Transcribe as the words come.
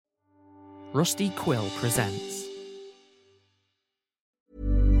Rusty Quill presents.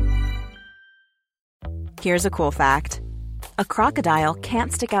 Here's a cool fact. A crocodile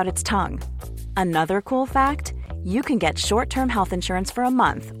can't stick out its tongue. Another cool fact, you can get short-term health insurance for a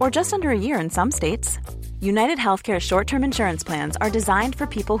month or just under a year in some states. United Healthcare short-term insurance plans are designed for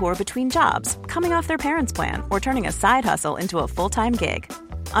people who are between jobs, coming off their parents' plan, or turning a side hustle into a full-time gig.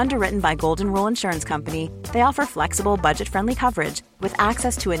 Underwritten by Golden Rule Insurance Company, they offer flexible, budget-friendly coverage with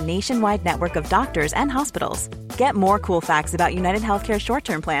access to a nationwide network of doctors and hospitals. Get more cool facts about United Healthcare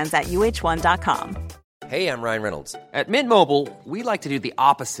short-term plans at uh1.com. Hey, I'm Ryan Reynolds. At Mint Mobile, we like to do the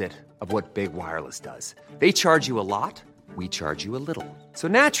opposite of what Big Wireless does. They charge you a lot, we charge you a little. So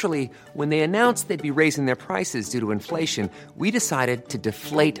naturally, when they announced they'd be raising their prices due to inflation, we decided to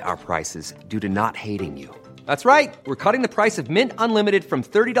deflate our prices due to not hating you. That's right. We're cutting the price of Mint Unlimited from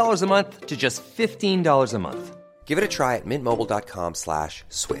 $30 a month to just $15 a month. Give it a try at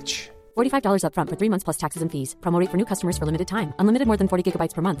mintmobile.com/switch. $45 up front for 3 months plus taxes and fees. Promo rate for new customers for limited time. Unlimited more than 40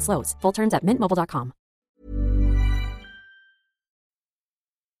 gigabytes per month. Slows full terms at mintmobile.com.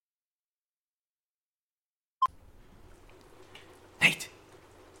 Nate,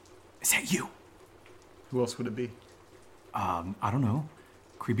 is that you? Who else would it be? I don't know.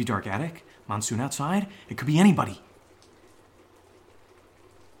 Creepy dark attic? Monsoon outside? It could be anybody.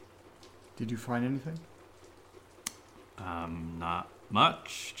 Did you find anything? Not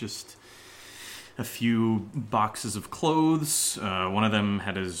much. Just a few boxes of clothes. One of them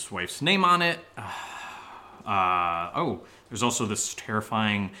had his wife's name on it. There's also this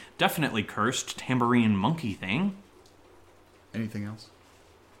terrifying, definitely cursed tambourine monkey thing. Anything else?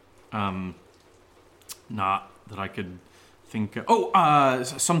 Not that I could think of.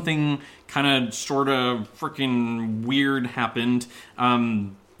 Something kind of sort of freaking weird happened.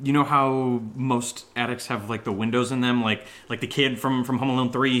 You know how most attics have like the windows in them, like the kid from Home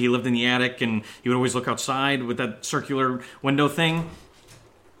Alone 3, he lived in the attic and he would always look outside with that circular window thing.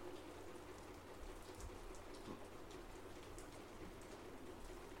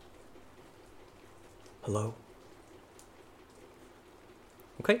 Hello?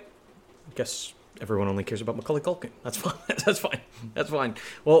 Okay. I guess everyone only cares about Macaulay Culkin. That's fine. That's fine.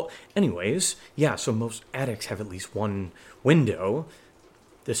 Well, anyways, yeah, so most attics have at least one window.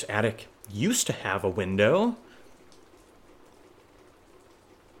 This attic used to have a window.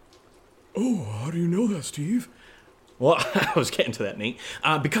 Oh, how do you know that, Steve? Well, I was getting to that, Nate.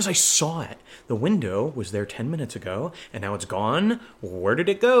 Because I saw it. The window was there 10 minutes ago, and now it's gone. Where did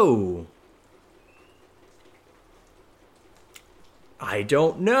it go? I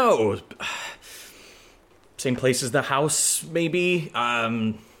don't know. Same place as the house, maybe?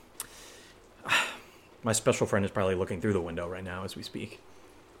 My special friend is probably looking through the window right now as we speak.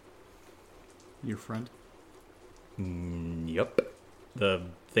 Your friend? Yep. The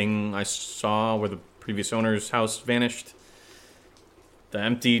thing I saw where the previous owner's house vanished. The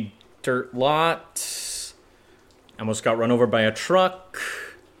empty dirt lot. Almost got run over by a truck.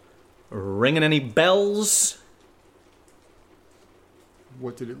 Ringing any bells?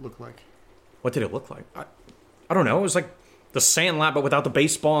 What did it look like? What did it look like? I don't know. It was like the Sandlot, but without the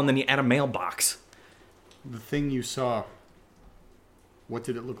baseball, and then you add a mailbox. The thing you saw, what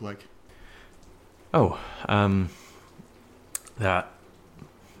did it look like? Oh, that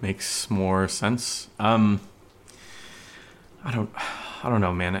makes more sense. I don't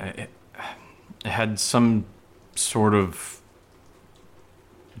know, man. It had some sort of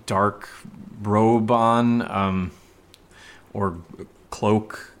dark robe on, or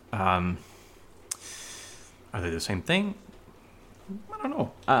cloak. Are they the same thing? I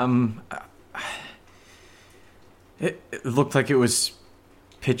don't know. It looked like it was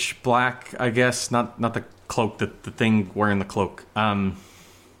pitch black, I guess. Not the cloak, the thing wearing the cloak. I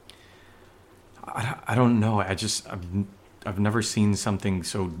don't know. I've never seen something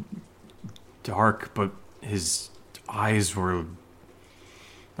so dark, but his eyes were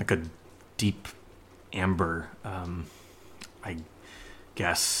like a deep amber. I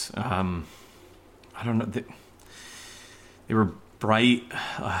guess. I don't know. They were bright,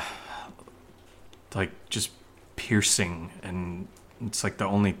 like just piercing, and it's like the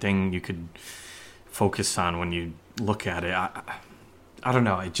only thing you could focus on when you look at it. I don't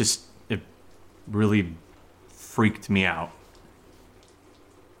know. It really freaked me out.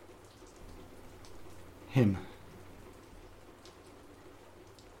 Him.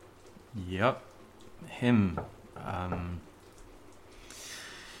 Yep. Him.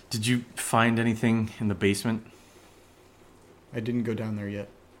 Did you find anything in the basement? I didn't go down there yet.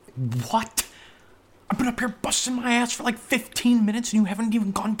 What? I've been up here busting my ass for like 15 minutes and you haven't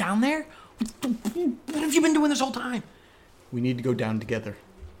even gone down there? What have you been doing this whole time? We need to go down together.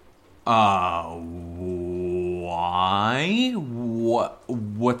 Why?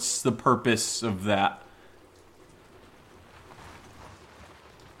 What's the purpose of that?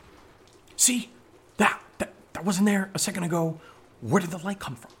 See? That wasn't there a second ago. Where did the light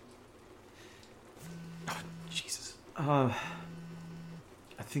come from? Oh, Jesus. I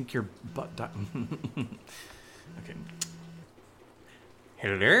think your butt died. Okay.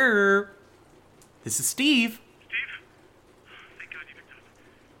 Hello. This is Steve. Steve? Thank God you picked up.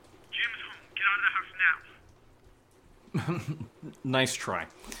 Jim's home. Get out of the house now. Nice try.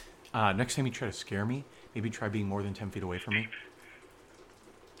 Next time you try to scare me, maybe try being more than 10 feet away from me.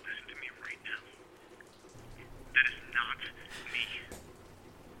 Listen to me right now. That is not me.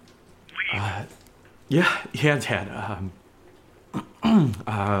 Please. Yeah, Dad.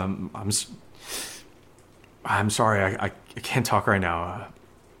 I'm sorry. I can't talk right now.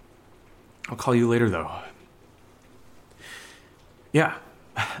 I'll call you later, though. Yeah,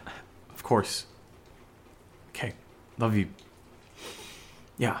 of course. Okay, love you.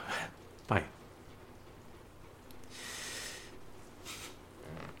 Yeah, bye.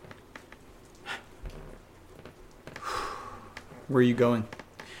 Where are you going?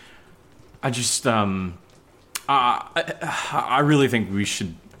 I just, I really think we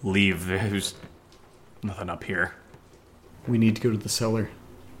should leave. There's nothing up here. We need to go to the cellar.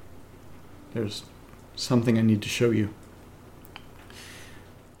 There's something I need to show you.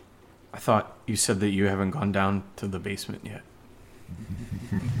 I thought you said that you haven't gone down to the basement yet.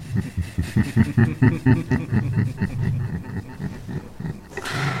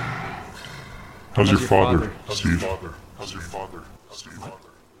 How's your father, father? Steve? How's your father, Steve?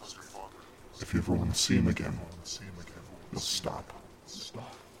 If you ever want to see him again, you'll stop.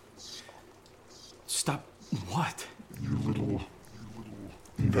 Stop what? Your little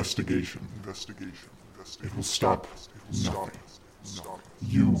investigation. It will stop nothing.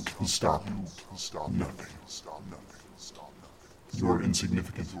 You can stop nothing. You are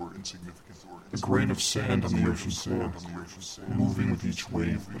insignificant. A grain of sand on the ocean floor, moving with each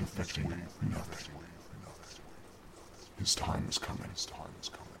wave but affecting nothing. His time is coming.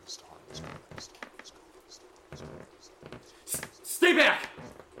 Stay back!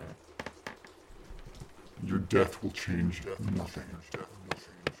 Your death will change nothing.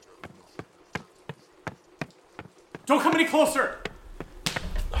 Don't come any closer!